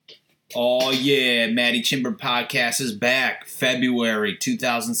Oh yeah, Maddie Chimber Podcast is back. February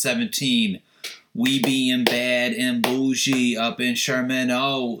 2017. We being bad and bougie up in Sherman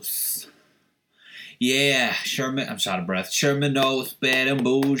Oaks. Yeah, Sherman. I'm out of breath. Sherman Oaks, bad and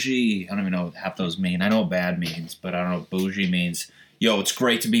bougie. I don't even know what half those mean. I know what bad means, but I don't know what bougie means. Yo, it's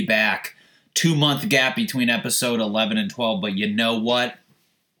great to be back. 2-month gap between episode 11 and 12, but you know what?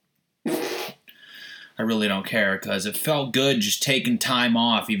 I really don't care because it felt good just taking time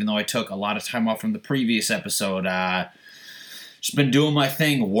off, even though I took a lot of time off from the previous episode. Just been doing my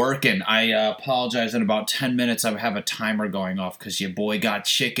thing, working. I apologize. In about 10 minutes, I have a timer going off because your boy got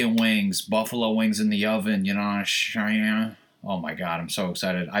chicken wings, buffalo wings in the oven. You know what I'm saying? Oh my God, I'm so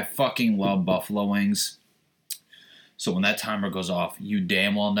excited. I fucking love buffalo wings. So when that timer goes off, you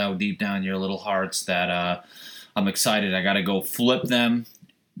damn well know deep down in your little hearts that I'm excited. I got to go flip them.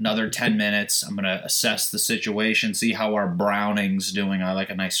 Another 10 minutes. I'm going to assess the situation, see how our browning's doing. I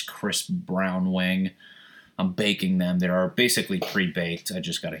like a nice crisp brown wing. I'm baking them. They are basically pre-baked. I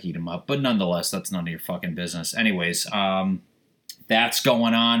just got to heat them up. But nonetheless, that's none of your fucking business. Anyways, that's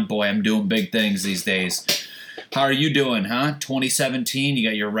going on. Boy, I'm doing big things these days. How are you doing, huh? 2017, you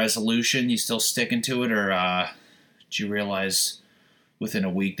got your resolution? You still sticking to it? Or did you realize within a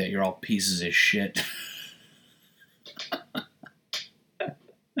week that you're all pieces of shit?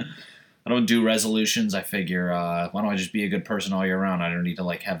 I don't do resolutions. I figure, why don't I just be a good person all year round? I don't need to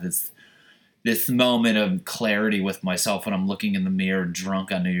have this moment of clarity with myself when I'm looking in the mirror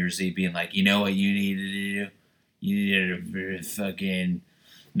drunk on New Year's Eve being like, you know what you need to do? You need to fucking...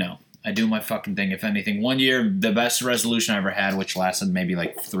 No, I do my fucking thing. If anything, one year, the best resolution I ever had, which lasted maybe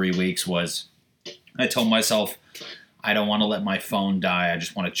 3 weeks, was I told myself I don't want to let my phone die. I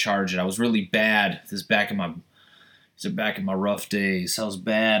just want to charge it. I was really bad. This is back in my rough days. I was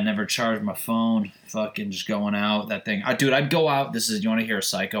bad. Never charged my phone. Fucking just going out. That thing. I'd go out. You want to hear a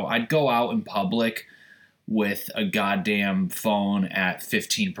psycho? I'd go out in public with a goddamn phone at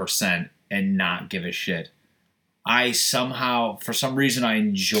 15% and not give a shit. I somehow, for some reason, I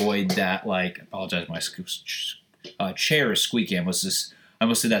enjoyed that. I apologize, my chair is squeaky. I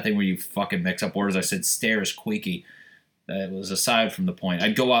almost did that thing where you fucking mix up words. I said stare is squeaky. That was aside from the point.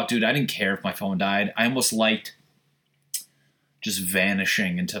 I'd go out, dude. I didn't care if my phone died. I almost liked just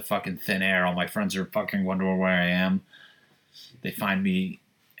vanishing into fucking thin air. All my friends are fucking wondering where I am. They find me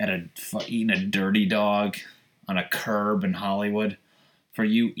eating a dirty dog on a curb in Hollywood. For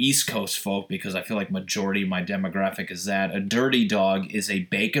you East Coast folk, because I feel like majority of my demographic is that, a dirty dog is a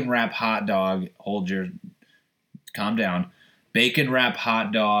bacon wrap hot dog. Calm down. Bacon wrap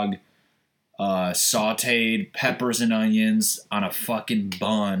hot dog, sauteed peppers and onions on a fucking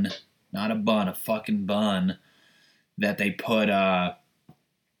bun. Not a bun, a fucking bun. That they put,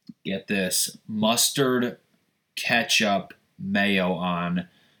 get this, mustard, ketchup, mayo on.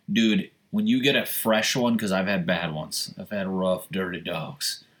 Dude, when you get a fresh one, because I've had bad ones. I've had rough, dirty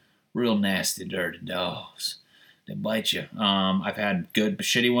dogs. Real nasty, dirty dogs. They bite you. I've had good,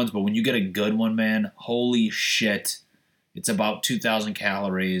 shitty ones, but when you get a good one, man, holy shit. It's about 2,000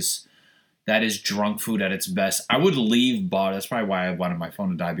 calories. That is drunk food at its best. I would leave bars. That's probably why I wanted my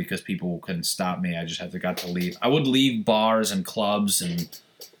phone to die, because people couldn't stop me. I just got to leave. I would leave bars and clubs and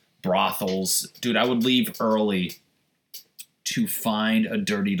brothels. Dude, I would leave early to find a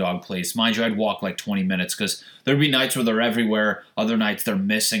dirty dog place. Mind you, I'd walk 20 minutes because there'd be nights where they're everywhere. Other nights they're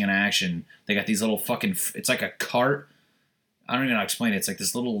missing in action. They got these little fucking... It's like a cart. I don't even know how to explain it. It's like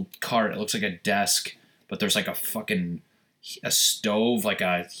this little cart. It looks like a desk, but there's a stove, like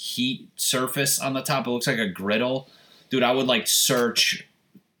a heat surface on the top. It looks like a griddle. Dude, I would search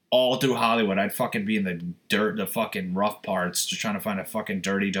all through Hollywood. I'd fucking be in the dirt, the fucking rough parts, just trying to find a fucking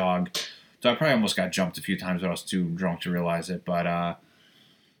dirty dog. So I probably almost got jumped a few times, but I was too drunk to realize it. But how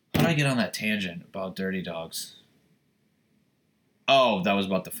did I get on that tangent about dirty dogs? Oh, that was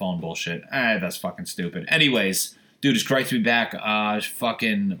about the phone bullshit. That's fucking stupid. Anyways, dude, it's great to be back.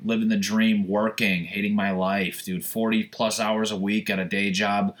 Fucking living the dream, working, hating my life, dude. 40-plus hours a week at a day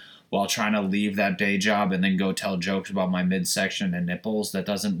job while trying to leave that day job and then go tell jokes about my midsection and nipples. That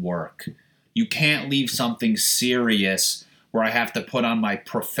doesn't work. You can't leave something serious where I have to put on my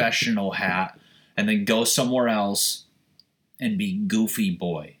professional hat and then go somewhere else and be goofy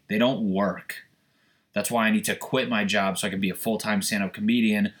boy. They don't work. That's why I need to quit my job so I can be a full-time stand-up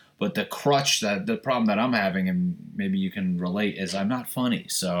comedian. But the problem that I'm having, and maybe you can relate, is I'm not funny.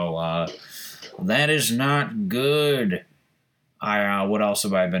 So that is not good. What else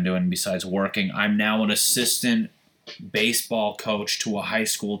have I been doing besides working? I'm now an assistant baseball coach to a high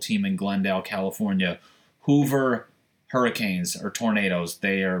school team in Glendale, California. Hoover hurricanes or tornadoes.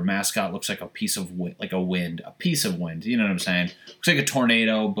 Their mascot looks like a piece of wind. A piece of wind. You know what I'm saying? Looks like a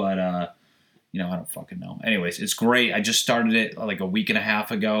tornado, but I don't fucking know. Anyways, it's great. I just started it like a week and a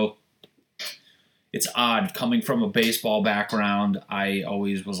half ago. It's odd coming from a baseball background. I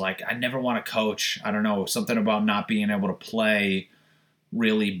always was like, I never want to coach. I don't know, something about not being able to play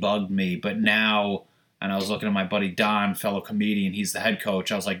really bugged me. But now, and I was looking at my buddy Don, fellow comedian, he's the head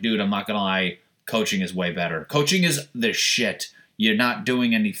coach. I was like, dude, I'm not going to lie, coaching is way better. Coaching is the shit. You're not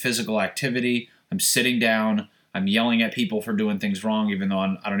doing any physical activity. I'm sitting down. I'm yelling at people for doing things wrong, even though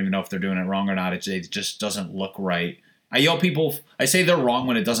I don't even know if they're doing it wrong or not. It just doesn't look right. I yell people, I say they're wrong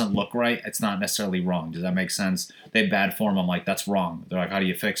when it doesn't look right. It's not necessarily wrong. Does that make sense? They have bad form. I'm like, that's wrong. They're like, how do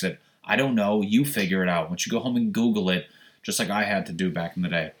you fix it? I don't know. You figure it out. Once you go home and Google it, just like I had to do back in the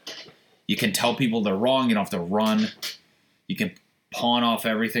day. You can tell people they're wrong. You don't have to run. You can pawn off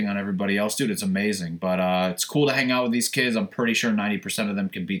everything on everybody else. Dude, it's amazing. But it's cool to hang out with these kids. I'm pretty sure 90% of them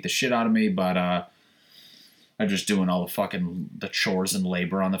can beat the shit out of me. But I'm just doing all the chores and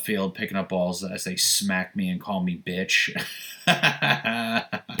labor on the field, picking up balls as they smack me and call me bitch.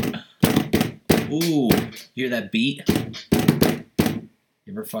 Ooh, hear that beat?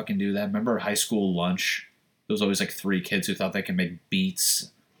 You ever fucking do that? Remember high school lunch? There was always like 3 kids who thought they could make beats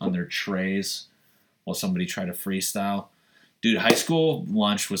on their trays while somebody tried to freestyle. Dude, high school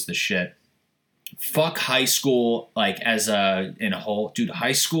lunch was the shit. Fuck high school like in a whole. Dude,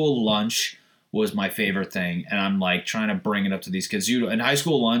 high school lunch was my favorite thing, and I'm like trying to bring it up to these kids. In high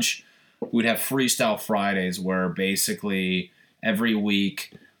school lunch, we'd have Freestyle Fridays where basically every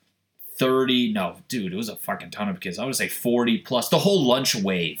week, it was a fucking ton of kids. I would say 40 plus, the whole lunch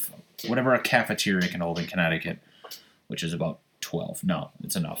wave, whatever a cafeteria can hold in Connecticut, which is about 12. No,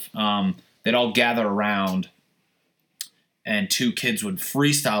 it's enough. They'd all gather around, and 2 kids would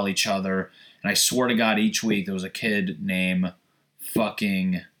freestyle each other, and I swear to God, each week there was a kid named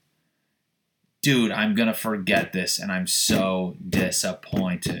fucking... Dude, I'm going to forget this, and I'm so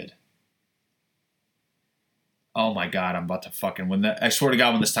disappointed. Oh, my God, I'm about to fucking... I swear to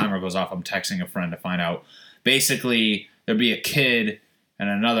God, when this timer goes off, I'm texting a friend to find out. Basically, there'd be a kid and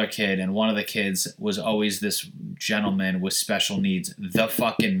another kid, and one of the kids was always this gentleman with special needs. The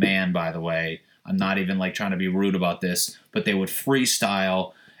fucking man, by the way. I'm not even, trying to be rude about this, but they would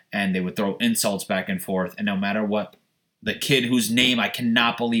freestyle, and they would throw insults back and forth, and no matter what... The kid whose name I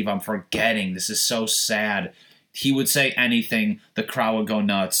cannot believe I'm forgetting. This is so sad. He would say anything. The crowd would go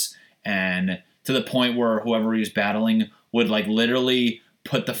nuts. And to the point where whoever he was battling would literally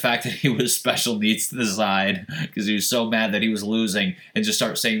put the fact that he was special needs to the side because he was so mad that he was losing and just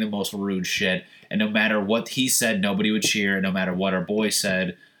start saying the most rude shit. And no matter what he said, nobody would cheer. No matter what our boy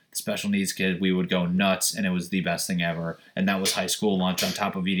said, the special needs kid, we would go nuts. And it was the best thing ever. And that was high school lunch on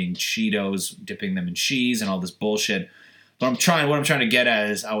top of eating Cheetos, dipping them in cheese and all this bullshit. What I'm trying to get at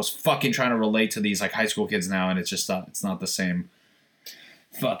is I was fucking trying to relate to these high school kids now, and it's just it's not the same.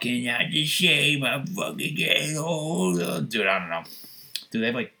 Fucking not the same. I'm fucking getting old. Dude, I don't know. Do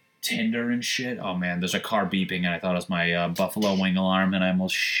they have Tinder and shit? Oh man, there's a car beeping, and I thought it was my Buffalo Wing alarm, and I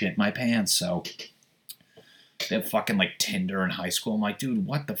almost shit my pants. So they have fucking Tinder in high school. I'm like, dude,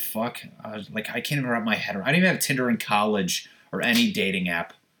 what the fuck? I can't even wrap my head around. I didn't even have Tinder in college or any dating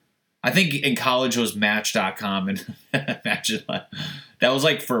app. I think in college was Match.com and that was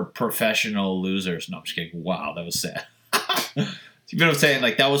for professional losers. No, I'm just kidding. Wow, that was sad. You know what I'm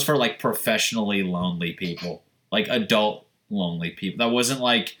saying? That was for professionally lonely people, adult lonely people. That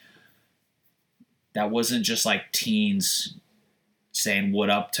wasn't just teens saying what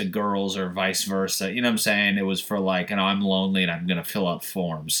up to girls or vice versa. You know what I'm saying? It was for I'm lonely and I'm gonna fill out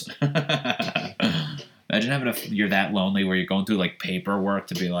forms. Imagine you're that lonely where you're going through paperwork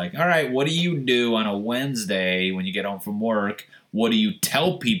to be all right, what do you do on a Wednesday when you get home from work? What do you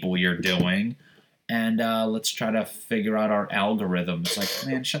tell people you're doing? And let's try to figure out our algorithm. It's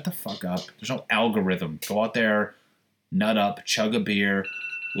man, shut the fuck up. There's no algorithm. Go out there, nut up, chug a beer,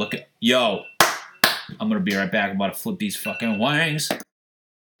 yo, I'm going to be right back. I'm about to flip these fucking wings.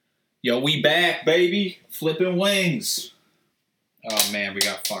 Yo, we back, baby. Flipping wings. Oh, man, we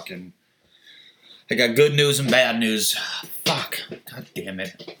got I got good news and bad news. Fuck. God damn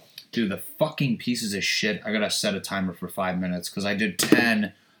it. Dude, the fucking pieces of shit. I gotta set a timer for 5 minutes because I did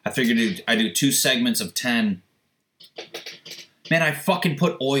 10. I figured I do 2 segments of 10. Man, I fucking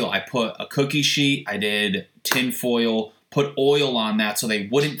put oil. I put a cookie sheet. I did tin foil. Put oil on that so they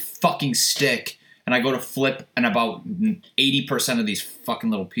wouldn't fucking stick. And I go to flip and about 80% of these fucking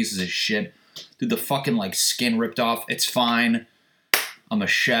little pieces of shit. Dude, the fucking skin ripped off. It's fine. I'm a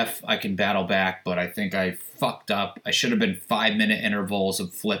chef. I can battle back, but I think I fucked up. I should have been 5-minute intervals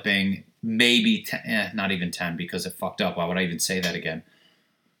of flipping. maybe 10, not even 10 because it fucked up. Why would I even say that again?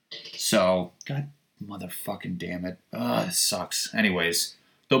 So, God motherfucking damn it. This sucks. Anyways,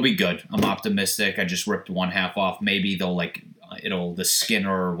 they'll be good. I'm optimistic. I just ripped one half off. Maybe they'll the skin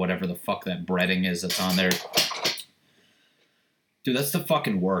or whatever the fuck that breading is that's on there. Dude, that's the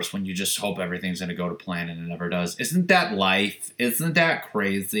fucking worst when you just hope everything's going to go to plan and it never does. Isn't that life? Isn't that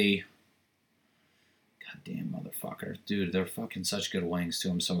crazy? Goddamn motherfucker. Dude, they're fucking such good wings,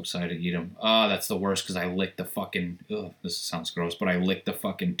 too. I'm so excited to eat them. Oh, that's the worst because I licked the fucking... Ugh, this sounds gross, but I licked the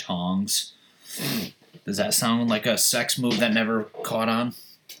fucking tongs. Does that sound like a sex move that never caught on?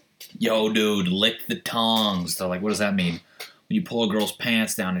 Yo, dude, lick the tongs. They're like, what does that mean? When you pull a girl's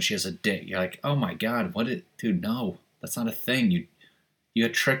pants down and she has a dick, you're like, oh my god, dude, no. That's not a thing. You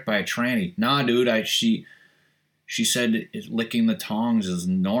got tricked by a tranny. Nah, dude, she said licking the tongs is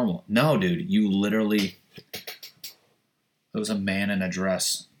normal. No, dude, you literally... There was a man in a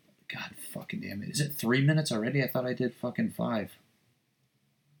dress. God fucking damn it. Is it 3 minutes already? I thought I did fucking 5.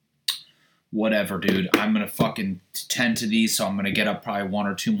 Whatever, dude. I'm going to fucking tend to these, so I'm going to get up probably 1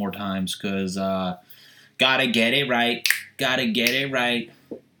 or 2 more times, because gotta get it right. Gotta get it right.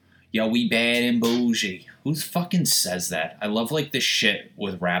 Yo, we bad and bougie. Who fucking says that? I love, like, this shit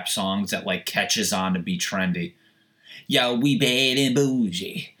with rap songs that, like, catches on to be trendy. Yo, we bad and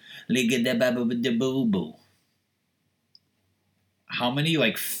bougie. Look at the boo-boo. How many,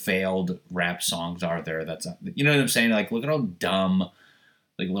 like, failed rap songs are there that's... You know what I'm saying? Like, look at how dumb...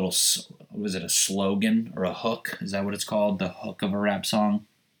 Like, little... Was it a slogan or a hook? Is that what it's called? The hook of a rap song?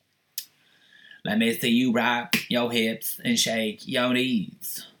 Let me see you rock your hips and shake your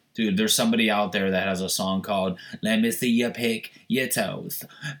knees. Dude, there's somebody out there that has a song called Let Me See You Pick Your Toes.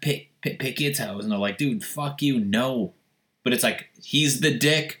 Pick your toes. And they're like, dude, fuck you, no. But it's like, he's the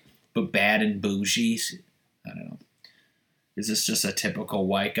dick, but bad and bougie. I don't know. Is this just a typical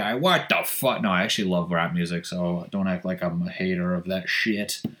white guy? What the fuck? No, I actually love rap music, so don't act like I'm a hater of that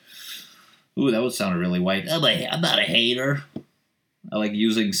shit. Ooh, that would sound really white. I'm not a hater. I like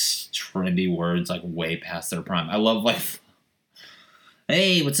using trendy words like way past their prime. I love like,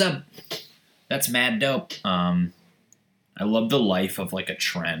 hey, what's up? That's mad dope. I love the life of like a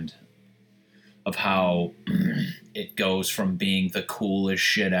trend of how it goes from being the coolest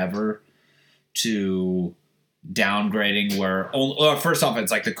shit ever to downgrading where, first off,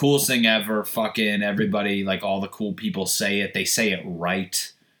 it's like the coolest thing ever. Fucking everybody, like all the cool people say it. They say it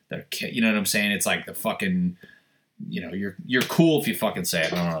right. You know what I'm saying? It's like the fucking, you know, you're cool if you fucking say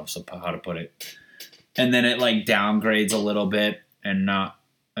it. I don't know how to put it. And then it like downgrades a little bit and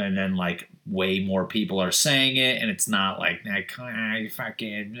then like way more people are saying it, and it's not like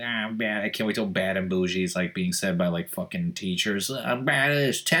fucking bad. I can't wait till bad and bougie is like being said by like fucking teachers. Bad,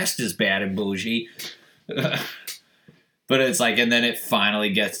 this test is bad and bougie. But it's like, and then it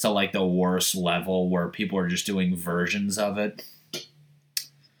finally gets to like the worst level where people are just doing versions of it.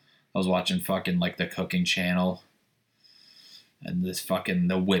 I was watching fucking like the cooking channel, and this fucking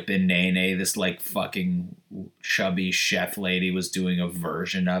the Whippin' Nene, this like fucking chubby chef lady was doing a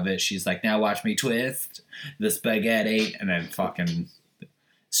version of it. She's like, now watch me twist the spaghetti, and then fucking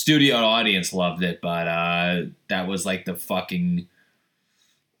studio audience loved it, but that was like the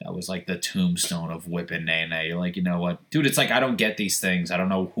tombstone of Whippin' Nene. You're like, you know what? Dude, it's like, I don't get these things. I don't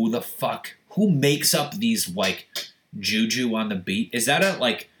know who makes up these, like, juju on the beat. Is that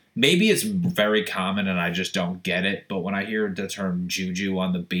maybe it's very common and I just don't get it, but when I hear the term juju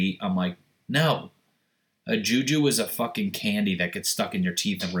on the beat, I'm like, no. A juju is a fucking candy that gets stuck in your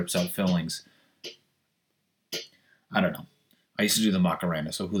teeth and rips out fillings. I don't know. I used to do the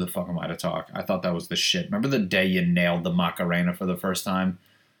Macarena, so who the fuck am I to talk? I thought that was the shit. Remember the day you nailed the Macarena for the first time?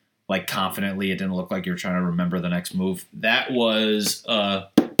 Like, confidently, it didn't look like you were trying to remember the next move. That was a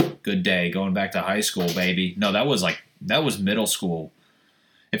good day. Going back to high school, baby. No, that was middle school.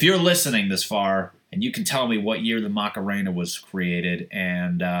 If you're listening this far, and you can tell me what year the Macarena was created,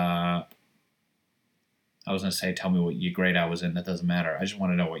 and I was going to say, tell me what grade I was in. That doesn't matter. I just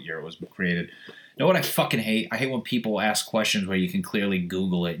want to know what year it was created. You know what I fucking hate? I hate when people ask questions where you can clearly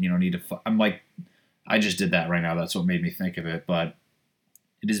Google it, and you don't need to... I'm like, I just did that right now. That's what made me think of it, but...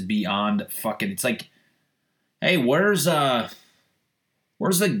 It is beyond fucking... It's like, hey, where's the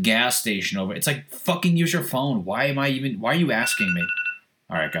gas station over? It's like, fucking use your phone. Why are you asking me?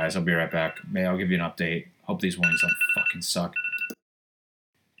 All right, guys, I'll be right back. I'll give you an update. Hope these wings don't fucking suck.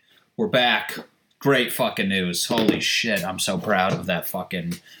 We're back. Great fucking news. Holy shit, I'm so proud of that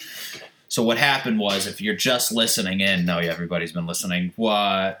fucking... So what happened was, if you're just listening in... No, yeah, everybody's been listening.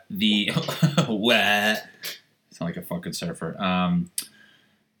 What? What? I sound like a fucking surfer.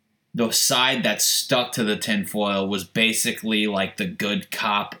 the side that stuck to the tinfoil was basically like the good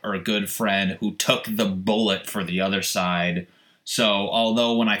cop or good friend who took the bullet for the other side. So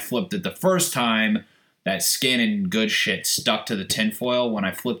although when I flipped it the first time, that skin and good shit stuck to the tinfoil, when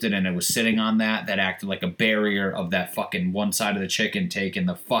I flipped it and it was sitting on that acted like a barrier of that fucking one side of the chicken taking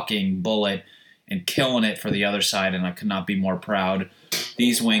the fucking bullet and killing it for the other side, and I could not be more proud.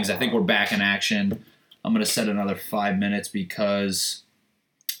 These wings, I think we're back in action. I'm going to set another 5 minutes because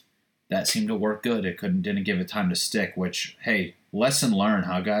that seemed to work good. It didn't give it time to stick, which, hey, lesson learned,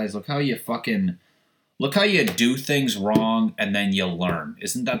 huh, guys? Look how you do things wrong and then you learn.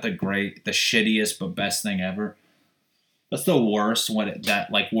 Isn't that the shittiest but best thing ever? That's the worst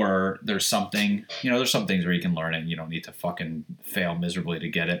where there's something, there's some things where you can learn it and you don't need to fucking fail miserably to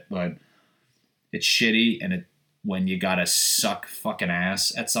get it, but it's shitty when you gotta suck fucking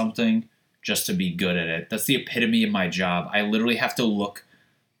ass at something just to be good at it. That's the epitome of my job. I literally have to look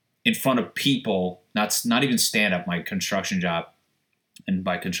in front of people, not even stand up, my construction job. And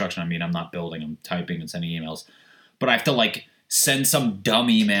by construction, I mean I'm not building, I'm typing and sending emails. But I have to send some dumb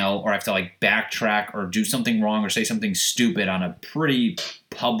email, or I have to backtrack or do something wrong or say something stupid on a pretty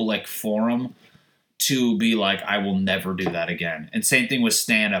public forum to be like, I will never do that again. And same thing with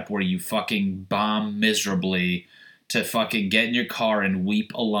stand-up, where you fucking bomb miserably to fucking get in your car and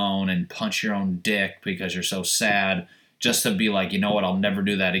weep alone and punch your own dick because you're so sad, just to be like, you know what, I'll never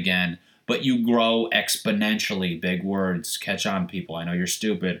do that again. But you grow exponentially. Big words. Catch on, people. I know you're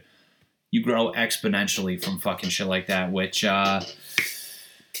stupid. You grow exponentially from fucking shit like that, which,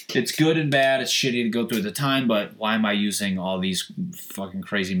 it's good and bad. It's shitty to go through at the time, but why am I using all these fucking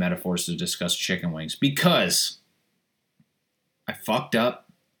crazy metaphors to discuss chicken wings? Because I fucked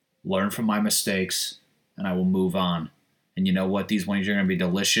up, learned from my mistakes, and I will move on. And you know what? These wings are going to be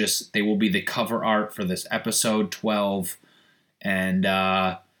delicious. They will be the cover art for this episode 12. And,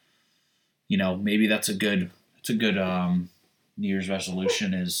 maybe that's a good New Year's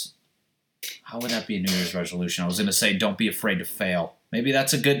resolution is, how would that be a New Year's resolution? I was going to say, don't be afraid to fail. Maybe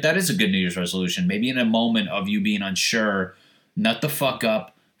that is a good New Year's resolution. Maybe in a moment of you being unsure, nut the fuck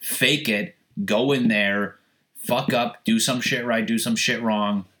up, fake it, go in there, fuck up, do some shit right, do some shit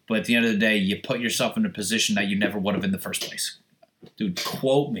wrong. But at the end of the day, you put yourself in a position that you never would have in the first place. Dude,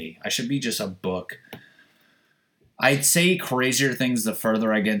 quote me. I should be just a book. I'd say crazier things the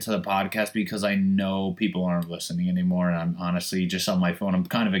further I get into the podcast because I know people aren't listening anymore, and I'm honestly just on my phone. I'm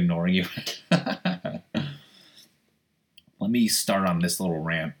kind of ignoring you. Let me start on this little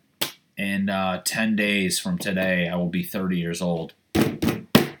rant. In 10 days from today, I will be 30 years old. Dude,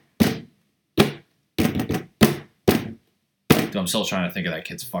 I'm still trying to think of that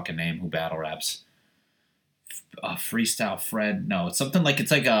kid's fucking name who battle raps. Freestyle Fred. No, it's something like,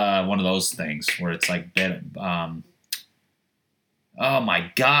 it's like one of those things where it's like, oh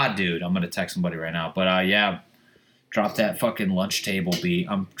my god, dude. I'm going to text somebody right now. But yeah, drop that fucking lunch table beat.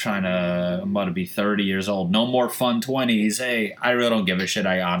 I'm about to be 30 years old. No more fun 20s. Hey, I really don't give a shit.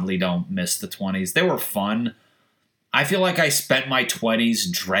 I oddly don't miss the 20s. They were fun. I feel like I spent my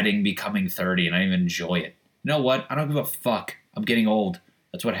 20s dreading becoming 30 and I didn't even enjoy it. You know what? I don't give a fuck. I'm getting old.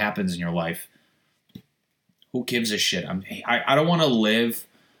 That's what happens in your life. Who gives a shit? I don't want to live.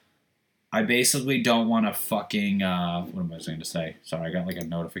 I basically don't want to fucking, what am I going to say? Sorry, I got a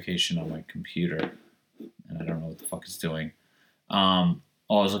notification on my computer, and I don't know what the fuck it's doing. I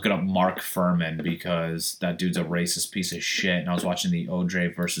was looking up Mark Furman because that dude's a racist piece of shit, and I was watching the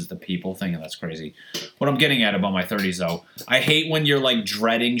OJ versus the People thing, and that's crazy. What I'm getting at about my 30s, though, I hate when you're,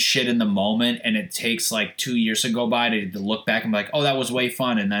 dreading shit in the moment, and it takes, 2 years to go by to look back and be like, oh, that was way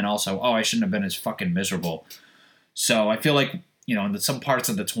fun, and then also, oh, I shouldn't have been as fucking miserable. So I feel like, in some parts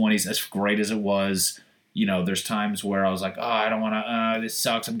of the 20s, as great as it was, there's times where I was like, oh, I don't want to, this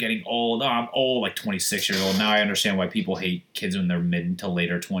sucks, I'm getting old. Oh, I'm old, 26 years old. Now I understand why people hate kids when they're mid to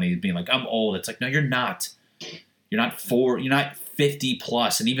later 20s being like, I'm old. It's like, no, you're not. You're not 50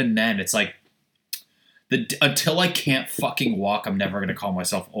 plus. And even then, it's like, until I can't fucking walk, I'm never going to call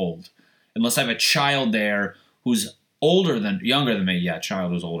myself old. Unless I have a child there who's younger than me. Yeah,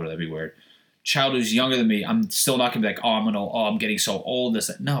 child who's older, that'd be weird. Child who's younger than me, I'm still not gonna be like, I'm getting so old.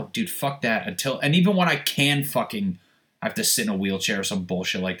 No, dude, fuck that. And even when I can I have to sit in a wheelchair or some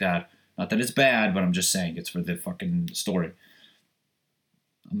bullshit like that. Not that it's bad, but I'm just saying it's for the fucking story.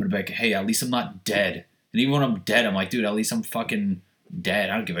 I'm gonna be like, hey, at least I'm not dead. And even when I'm dead, I'm like, dude, at least I'm fucking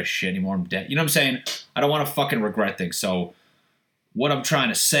dead. I don't give a shit anymore. I'm dead. You know what I'm saying? I don't want to fucking regret things. So what I'm trying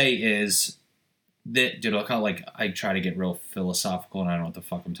to say is that, dude, look how I try to get real philosophical and I don't know what the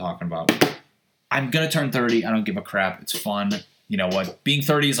fuck I'm talking about. I'm going to turn 30. I don't give a crap. It's fun. you know what? Being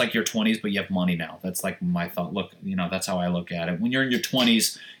 30 is like your 20s, but you have money now. That's like my thought. Look, you know, that's how I look at it. When you're in your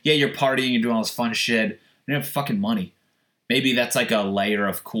 20s, yeah, you're partying, you're doing all this fun shit. You have fucking money. Maybe that's like a layer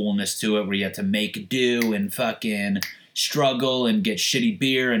of coolness to it where you have to make do and fucking struggle and get shitty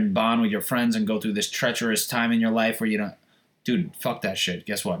beer and bond with your friends and go through this treacherous time in your life where you don't. Dude, fuck that shit.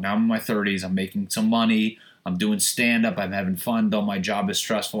 Guess what? Now I'm in my 30s. I'm making some money. I'm doing stand-up. I'm having fun, though my job is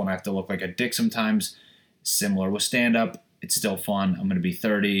stressful and I have to look like a dick sometimes. Similar with stand-up. It's still fun. I'm going to be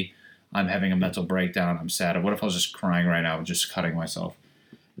 30. I'm having a mental breakdown. I'm sad. What if I was just crying right now, just cutting myself?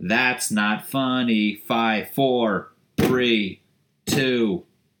 That's not funny. 5, 4, 3, 2,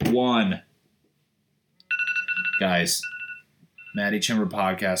 1. Guys, Maddie Chimber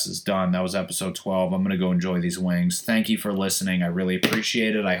podcast is done. That was episode 12. I'm going to go enjoy these wings. Thank you for listening. I really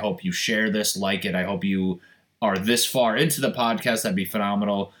appreciate it. I hope you share this, like it. I hope you are this far into the podcast. That'd be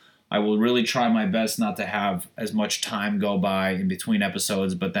phenomenal. I will really try my best not to have as much time go by in between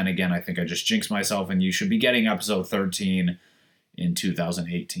episodes, but then again, I think I just jinxed myself, and you should be getting episode 13 in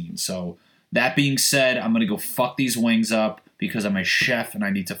 2018. So that being said, I'm going to go fuck these wings up because I'm a chef and I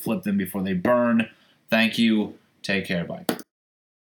need to flip them before they burn. Thank you. Take care. Bye.